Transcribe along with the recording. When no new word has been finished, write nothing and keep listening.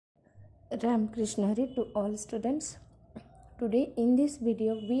Ram Krishna Hari to all students. Today in this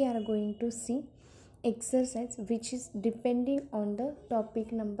video we are going to see exercise which is depending on the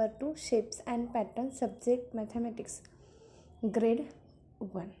topic number 2, shapes and patterns, subject mathematics, grade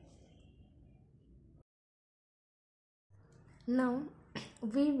 1. Now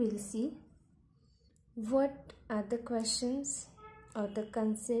we will see what are the questions or the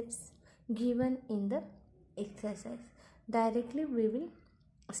concepts given in the exercise. Directly we will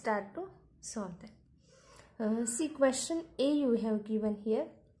start to solve them. See, question A you have given here.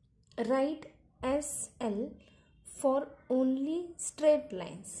 Write SL for only straight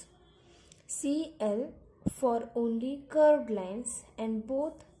lines, CL for only curved lines, and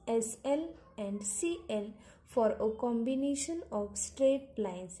both SL and CL for a combination of straight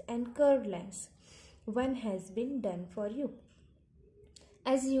lines and curved lines. One has been done for you.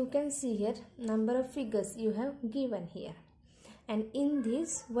 As you can see here, number of figures you have given here. And in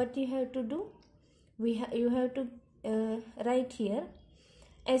this, what you have to do? You have to write here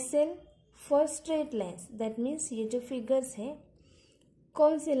SL for straight lines. That means ये जो figures है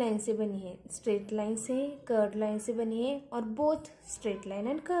कौन से line से बनी है? Straight line से, curve line से बनी है, और both straight line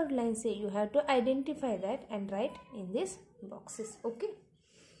and curve line से. You have to identify that and write in these boxes. Okay.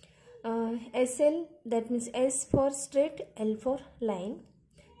 SL, that means S for straight, L for line.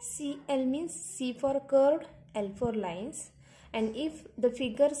 CL means C for curved, L for lines. And if the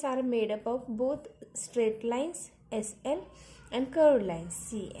figures are made up of both straight lines SL and curved lines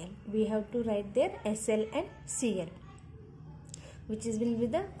CL, we have to write there SL and CL, which is will be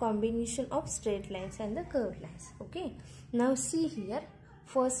the combination of straight lines and the curved lines. Okay. Now see here,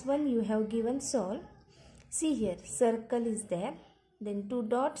 first one you have given solve. See here, circle is there, then two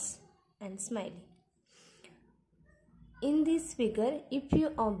dots and smiley. In this figure, if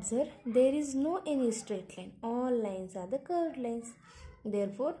you observe, there is no any straight line. All lines are the curved lines.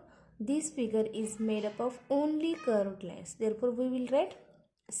 Therefore, this figure is made up of only curved lines. Therefore, we will write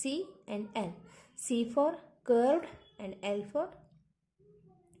C and L. C for curved and L for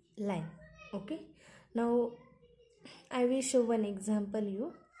line. Okay. Now, I will show one example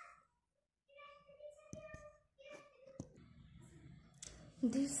you.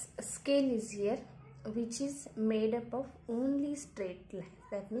 This scale is here, which is made up of only straight line.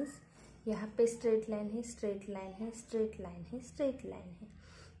 That means यहाँ पे straight line है, straight line है, straight line है, straight line है.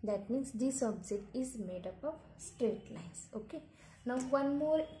 That means this object is made up of straight lines. Okay. Now one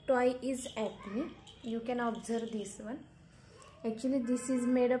more toy is at me. You can observe this one. Actually this is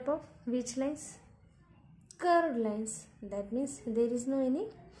made up of which lines? Curved lines. That means there is no any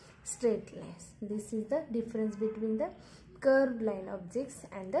straight lines. This is the difference between the curved line objects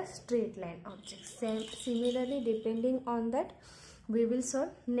and the straight line objects. Similarly, depending on that, we will solve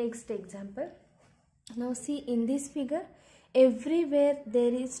next example. Now see, in this figure, everywhere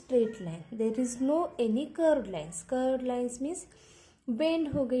there is straight line. There is no any curved lines. Curved lines means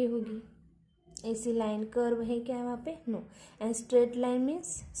bend हो गई होगी. ऐसी line curve है क्या वहाँ पे? No. And straight line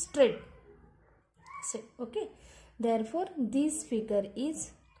means straight. So, okay. Therefore, this figure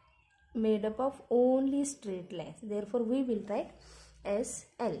is made up of only straight lines. Therefore, we will write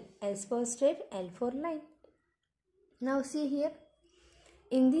SL. S for straight, L for line. Now see here.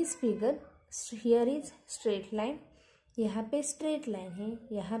 In this figure, here is straight line. यहाँ पे straight line है,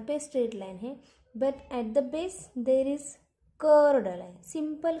 यहाँ पे straight line है. But at the base there is curved line.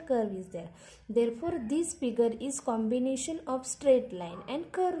 Simple curve is there. Therefore, this figure is combination of straight line and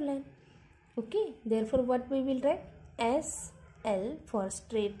curved line. Okay. Therefore, what we will write? SL for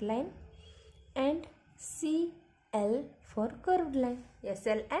straight line and CL for curved line.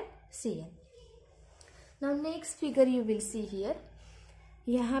 SL and CL. Now next figure you will see here.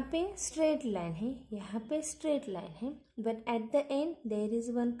 यहाँ पे straight line है, यहाँ पे straight line है, but at the end there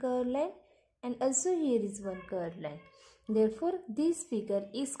is one curved line and also here is one curved line. Therefore, this figure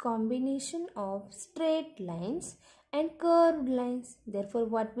is combination of straight lines and curved lines. Therefore,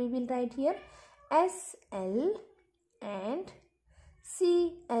 what we will write here? SL and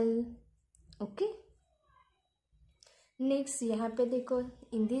CL. Okay. Next, यहाँ पे देखो,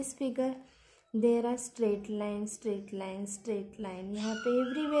 in this figure there are straight line, straight line, straight line. यहाँ पे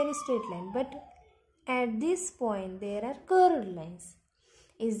everywhere is straight line, but at this point there are curved lines.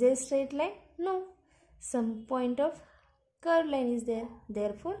 Is there straight line? No. Some point of curved line is there.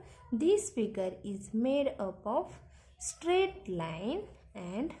 Therefore, this figure is made up of straight line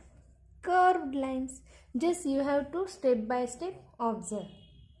and curved lines. Just you have to step by step observe.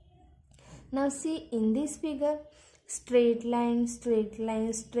 Now see, in this figure, straight line, straight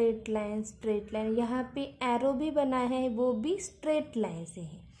line, straight line, straight line. यहाँ पे arrow भी बना है, वो भी straight line से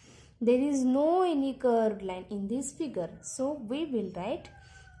है. There is no any curved line in this figure. So we will write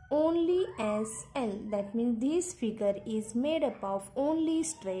only as L. That means this figure is made up of only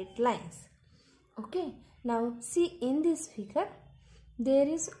straight lines. Okay. Now see, in this figure there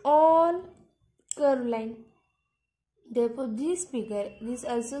is all curved line. Therefore this figure, this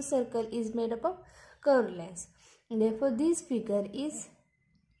also circle is made up of curved lines. Therefore this figure is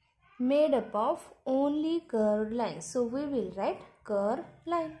made up of only curved lines. So we will write curved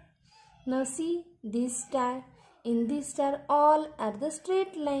line. Now see this star. In this star all are the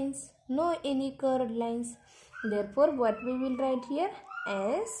straight lines, no any curved lines. Therefore what we will write here?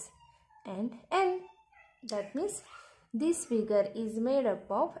 S and L. That means this figure is made up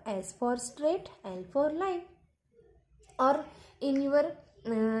of S for straight, L for line. Or in your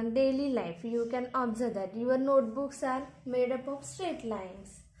daily life you can observe that your notebooks are made up of straight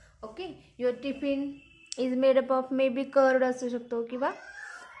lines. Okay, your tiffin is made up of maybe curved असू शकतो किंवा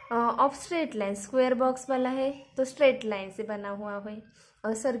of straight line. Square box वाला है तो straight line से बना हुआ है,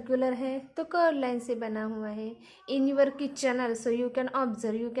 और सर्कुलर है तो कर्व लाइन से बना हुआ है. In your kitchen also you can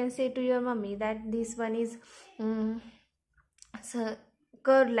observe, you can say to your mummy that this one is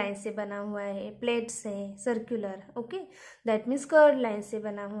curve line से बना हुआ है. प्लेट्स है circular. Okay, that means curve line से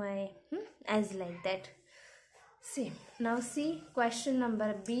बना हुआ है. As like that. C now see question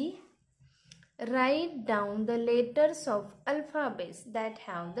number B. Write down the letters of alphabets that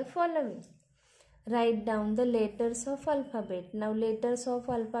have the following. Write down the letters of alphabet. Now letters of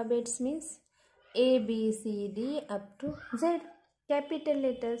alphabets means A, B, C, D up to Z. Capital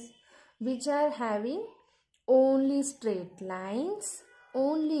letters which are having only straight lines,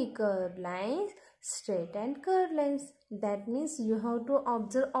 only curved lines, straight and curved lines. That means you have to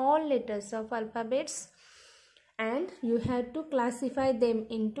observe all letters of alphabets and you have to classify them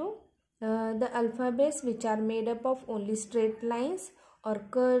into the alphabets which are made up of only straight lines or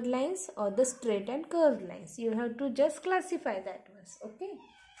curved lines or the straight and curved lines. You have to just classify that ones. Okay.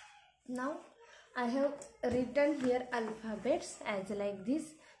 Now I have written here alphabets as like this.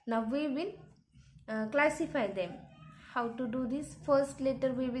 Now we will classify them. How to do this? First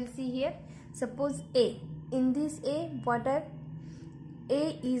letter we will see here. Suppose A. In this A, what are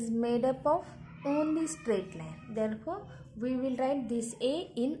A is made up of only straight line. Therefore we will write this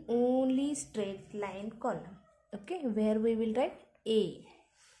A in only straight line column. Okay, where we will write A.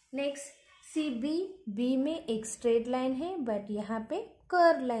 Next C B. B में एक straight line है but यहाँ पे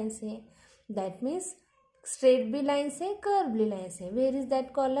curved lines है. That means straight भी lines है, curved भी lines है. Where is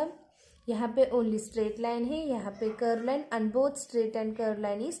that column? यहाँ पे only straight line है, यहाँ पे curved line, and both straight and curved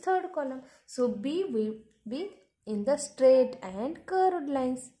line is third column. So B will be in the straight and curved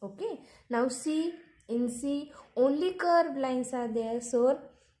lines. Okay. Now C. In C only curved lines are there, so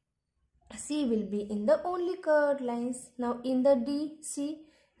C will be in the only curved lines. Now in the D, C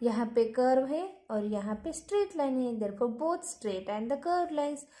यहाँ पे curve है और यहाँ पे straight line है. Therefore both straight and the curved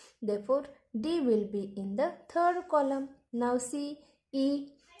lines. Therefore D will be in the third column. Now C, E.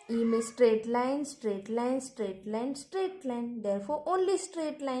 E में straight line, straight line, straight line, straight line. Therefore only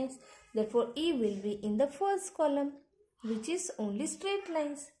straight lines. Therefore E will be in the first column, which is only straight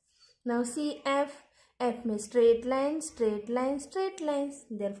lines. Now see F. F में straight line, straight line, straight lines.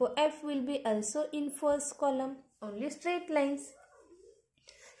 Therefore F will be also in first column, only straight lines.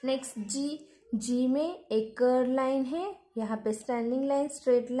 Next G. G में एक curved line है, यहाँ पे standing line,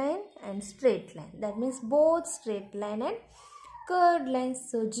 straight line and straight line. That means both straight line and curved lines.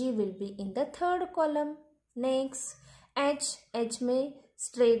 So G will be in the third column. Next H. H में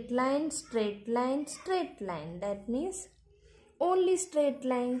straight line, straight line, straight line. That means only straight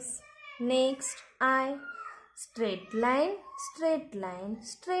lines. Next I. Straight line, straight line,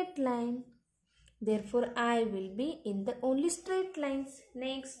 straight line. Therefore I will be in the only straight lines.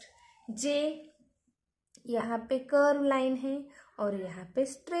 Next J. यहाँ पे curve line है और यहाँ पे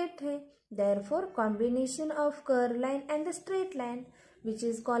straight है. Therefore combination of curve line and the straight line, which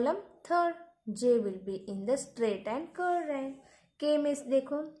is column third. J will be in the straight and curve line. K में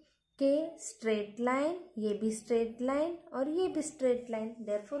देखो, K straight line, ये भी straight line और ये भी straight line.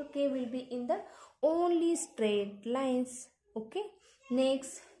 Therefore K will be in the only straight lines. Okay.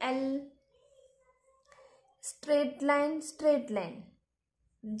 Next L. Straight line, straight line.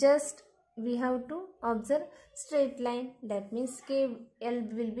 Just we have to observe straight line. That means K, L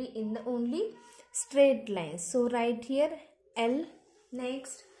will be in the only straight lines. So write here L.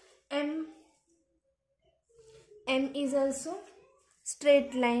 Next M. M is also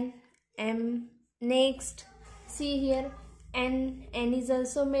straight line. M. Next see here N. N is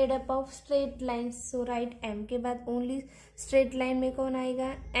also made up of straight lines. So write M के बाद only straight line में कौन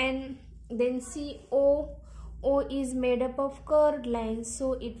आएगा? N. Then see O. O is made up of curved lines.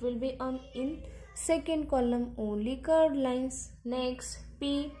 So it will be on in second column, only curved lines. Next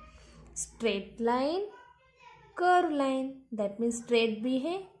P, straight line, curve line. That means straight भी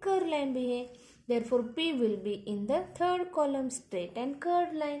है, curve line भी है. Therefore P will be in the third column, straight and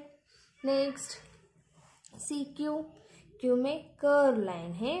curved line. Next CQ, Q में curve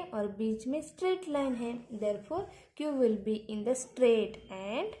line है और बीच में straight line है. Therefore Q will be in the straight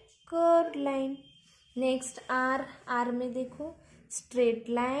and curved line. Next R, R में देखो straight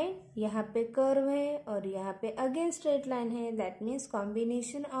line, यहाँ पे curve है और यहाँ पे again straight line है. That means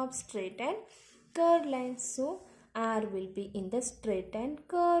combination of straight and curved lines. So R will be in the straight and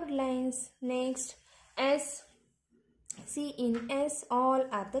curved lines. Next S, see in S all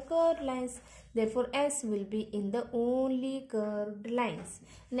are the curved lines. Therefore S will be in the only curved lines.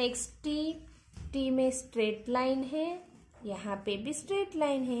 Next T, T में straight line है, यहाँ पे भी straight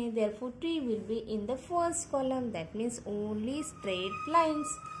line है. Therefore T will be in the first column. That means only straight lines.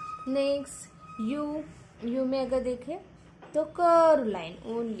 Next U, U में अगर देखें तो curved line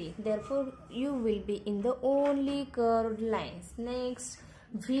only. Therefore U will be in the only curved lines. Next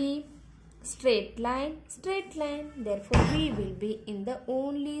V, straight line, straight line. Therefore V will be in the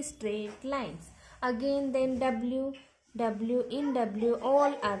only straight lines. Again then W, W in W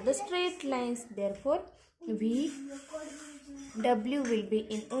all are the straight lines. Therefore W will be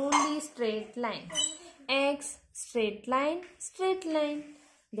in only straight lines. X, straight line, straight line.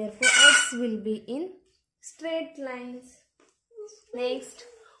 Therefore X will be in straight lines. Next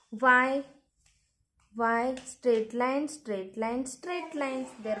Y, Y, straight line, straight line, straight lines.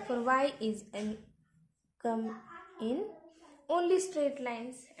 Therefore Y is come in only straight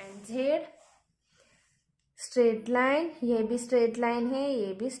lines. And Z, straight line, ये भी straight line है,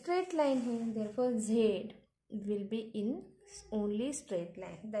 ये भी straight line है. Therefore Z will be in only straight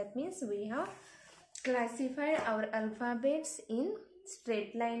line. That means we have classified our alphabets in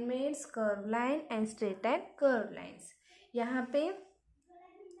straight line mates, curved line and straight and curved lines. यहाँ पे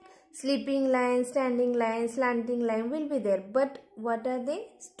sleeping line, standing line, slanting line will be there, but what are they?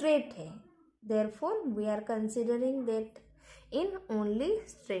 Straight है. Therefore we are considering that in only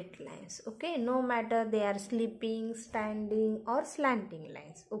straight lines. Okay, no matter they are sleeping, standing or slanting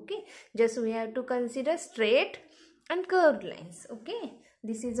lines. Okay, just we have to consider straight and curved lines. Okay,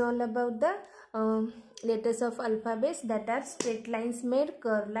 this is all about the letters of alphabets that are straight lines made,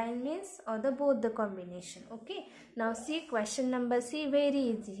 curved line means or the both the combination. Okay, now see question number C, very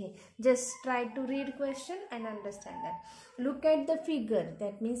easy है. Just try to read question and understand that. Look at the figure.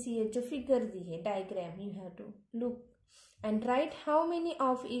 That means ये जो figure दी है, diagram, you have to look and write how many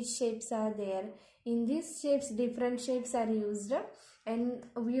of each shapes are there. In these shapes different shapes are used and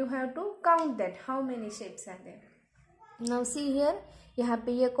you have to count that how many shapes are there. Now see here, यहाँ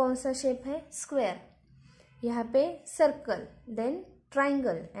पे ये कौन सा shape है? Square. यहाँ पे circle, then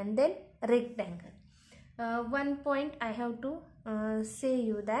triangle and then rectangle. One point I have to say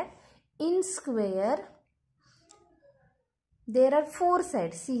you that in square there are 4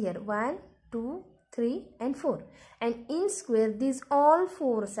 sides. See here, 1, 2, 3 and 4. And in square these all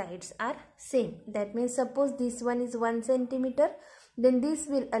 4 sides are same. That means suppose this one is 1 centimeter, then this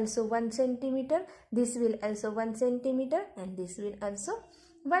will also 1 centimeter, this will also 1 centimeter and this will also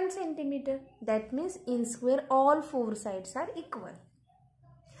 1 centimeter. That means in square all 4 sides are equal.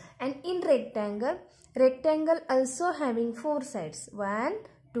 And in rectangle, rectangle also having 4 sides, 1,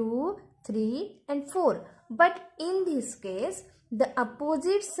 2, 3 and 4. But in this case the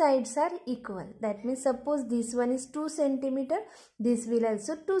opposite sides are equal. That means suppose this one is 2 centimeter, this will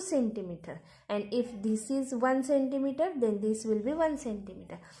also 2 centimeter. And if this is 1 centimeter, then this will be 1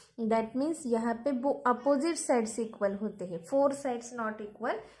 centimeter. That means यहाँ पे opposite sides equal होते हैं. 4 sides not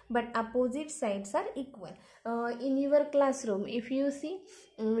equal, but opposite sides are equal. In your classroom, if you see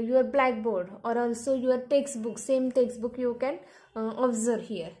your blackboard or also your textbook, same textbook, you can observe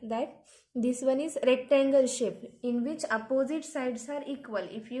here that this one is rectangle shape in which opposite sides are equal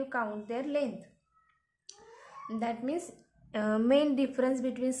if you count their length. That means main difference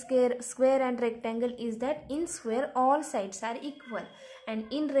between square and rectangle is that in square all sides are equal and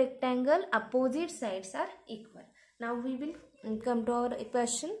in rectangle opposite sides are equal. Now we will come to our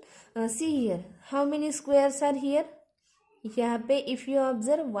question. See here, how many squares are here? यहाँ पे if you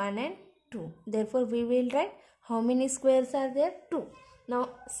observe 1 and 2. Therefore we will write how many squares are there? 2. Now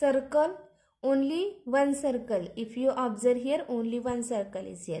circle, only one circle. If you observe here, only one circle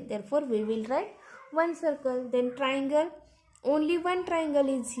is here. Therefore we will write one circle. Then triangle, only one triangle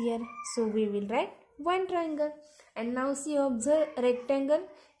is here. So we will write one triangle. And now see, observe rectangle.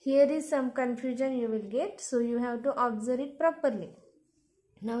 Here is some confusion you will get. So you have to observe it properly.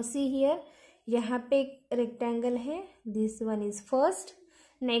 Now see here, यहाँ पे rectangle है. This one is first.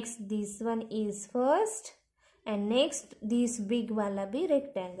 Next this one is first. and next this big wala bhi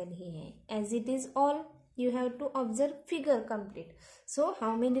rectangle ही है. As it is all, you have to observe figure complete. So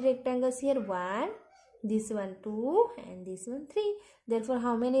how many rectangles here? 1, this one 2, and this one 3. Therefore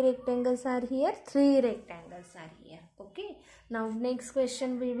how many rectangles are here? 3 rectangles are here. Okay, now next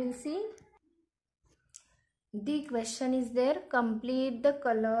question we will see. The question is there, complete the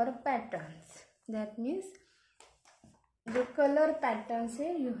color patterns. That means the color patterns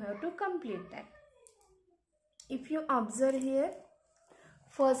here you have to complete that. If you observe here,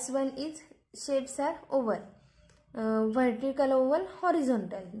 first one is shapes are oval, vertical oval,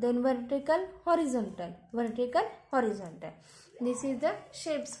 horizontal, then vertical horizontal, vertical horizontal. This is the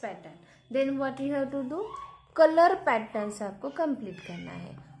shapes pattern. Then what you have to do, color patterns आपको complete करना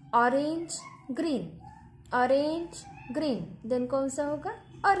है. Orange green, orange green, then कौन सा होगा?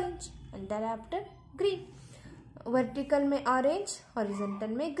 Orange, and thereafter green. Vertical में orange,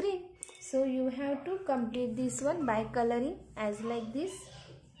 horizontal में green. So you have to complete this one by coloring as like this.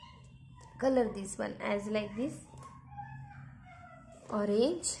 Color this one as like this,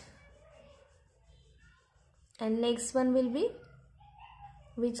 orange, and next one will be,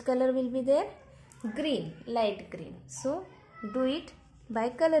 which color will be there? Green, light green. So do it by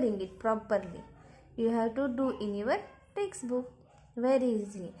coloring it properly. You have to do in your textbook very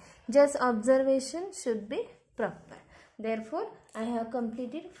easily. Just observation should be proper. Therefore I have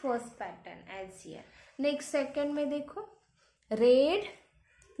completed first pattern as here. Next second में देखो, red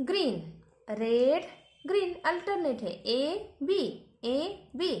green, red green, alternate है, A B, A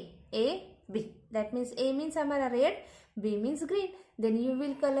B, A B. That means A means हमारा red, B means green. Then you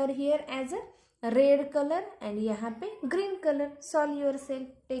will color here as a red color and यहाँ पे green color. Solve yourself,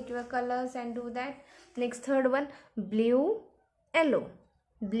 take your colors and do that. Next third one, blue yellow,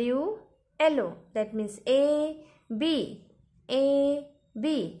 blue yellow. That means A B, A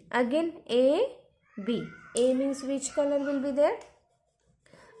B, again A B. A means which color will be there?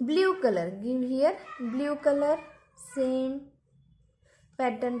 Blue color. Give here blue color. Same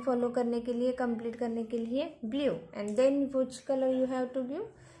pattern follow करने के लिए, complete करने के लिए blue. And then which color you have to give?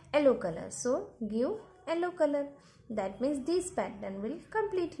 Yellow color. So give yellow color. That means this pattern will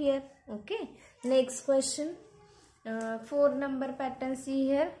complete here. Okay. Next question. 4 number pattern. See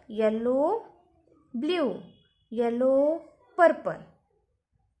here. Yellow, blue, yellow, purple,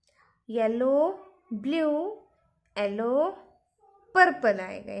 yellow, blue, yellow, purple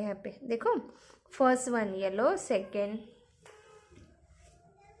आएगा यहाँ पे. देखो, first one yellow, second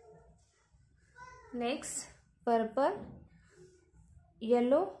next purple,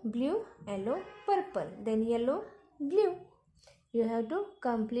 yellow blue, yellow purple, then yellow blue. You have to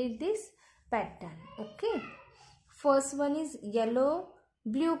complete this pattern. Okay, first one is yellow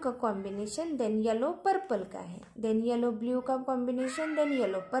blue का combination, then yellow purple का है, then yellow blue का combination, then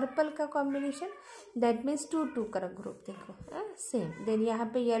yellow purple का combination. That means 2-2 का group. देखो same. Then यहाँ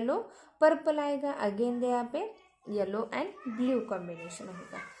पे yellow purple आएगा, अगेन यहाँ पे येलो एंड ब्लू कॉम्बिनेशन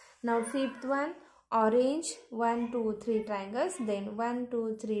होगा. Now fifth one, orange, 1 2 3 triangles, then 1 2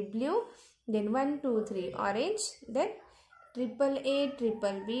 3 blue, then 1 2 3 orange, then triple A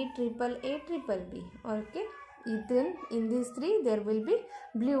triple B triple A triple B. Okay, then in these 3 there will be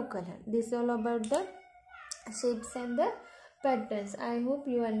blue color. This is all about the shapes and the patterns. I hope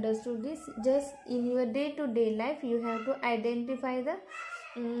you understood this. Just in your day-to-day life you have to identify the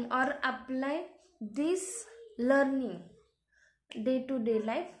or apply this learning day-to-day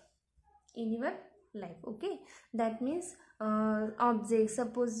life in your life. Okay, that means object.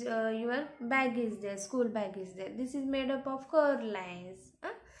 Suppose your bag is there, school bag is there. This is made up of curved lines.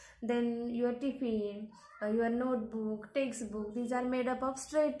 Then your tiffin, your notebook, textbook, these are made up of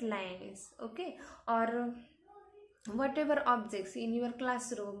straight lines. Okay, or whatever objects in your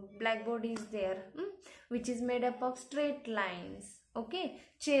classroom, blackboard is there, which is made up of straight lines. Okay,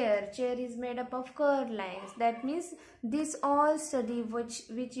 chair is made up of curved lines. That means this all study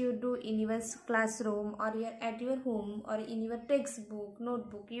which you do in your classroom or at your home or in your textbook,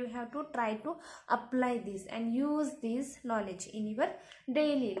 notebook, you have to try to apply this and use this knowledge in your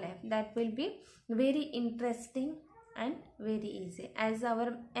daily life. That will be very interesting and very easy, as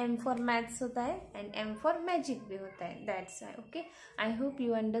our M for maths होता है and M for magic भी होता है. That's why. Okay, I hope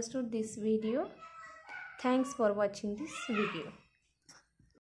you understood this video. Thanks for watching this video.